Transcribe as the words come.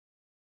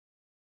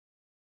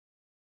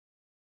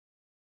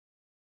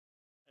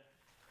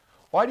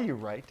Why do you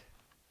write?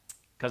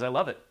 Because I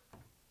love it,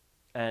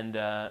 and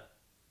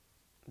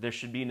there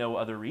should be no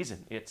other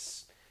reason.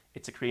 It's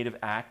a creative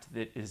act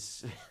that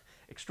is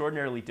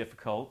extraordinarily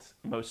difficult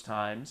most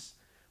times,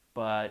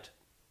 but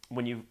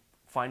when you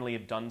finally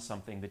have done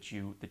something that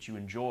you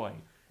enjoy,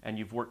 and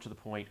you've worked to the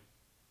point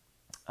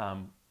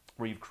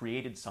where you've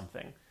created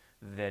something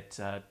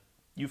that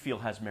you feel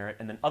has merit,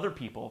 and then other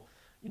people,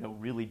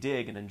 really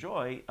dig and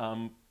enjoy,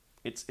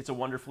 it's a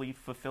wonderfully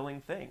fulfilling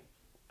thing.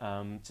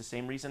 It's the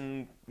same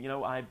reason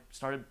I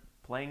started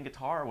playing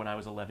guitar when I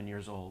was 11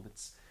 years old.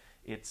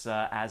 It's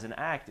as an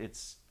act,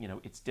 it's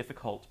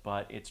difficult,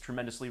 but it's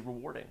tremendously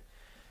rewarding.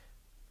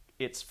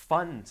 It's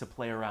fun to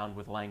play around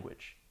with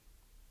language.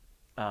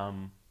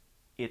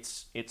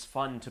 It's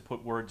fun to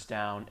put words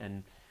down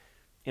and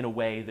in a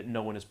way that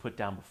no one has put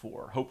down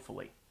before,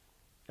 hopefully.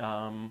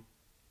 And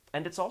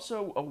it's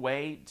also a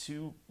way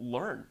to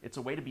learn. It's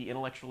a way to be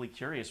intellectually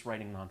curious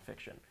writing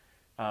nonfiction.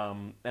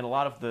 And a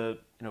lot of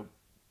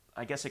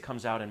I guess it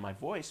comes out in my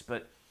voice,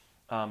 but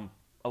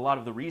a lot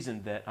of the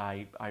reason that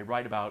I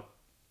write about,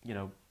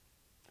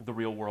 the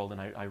real world,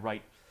 and I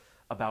write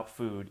about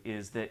food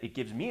is that it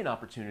gives me an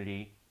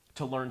opportunity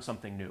to learn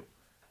something new.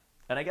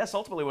 And I guess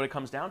ultimately what it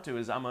comes down to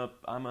is I'm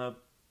a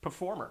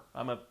performer.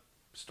 I'm a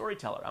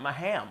storyteller. I'm a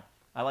ham.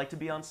 I like to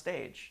be on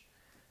stage.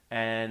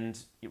 And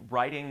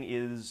writing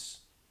is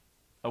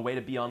a way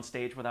to be on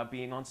stage without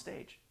being on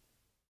stage.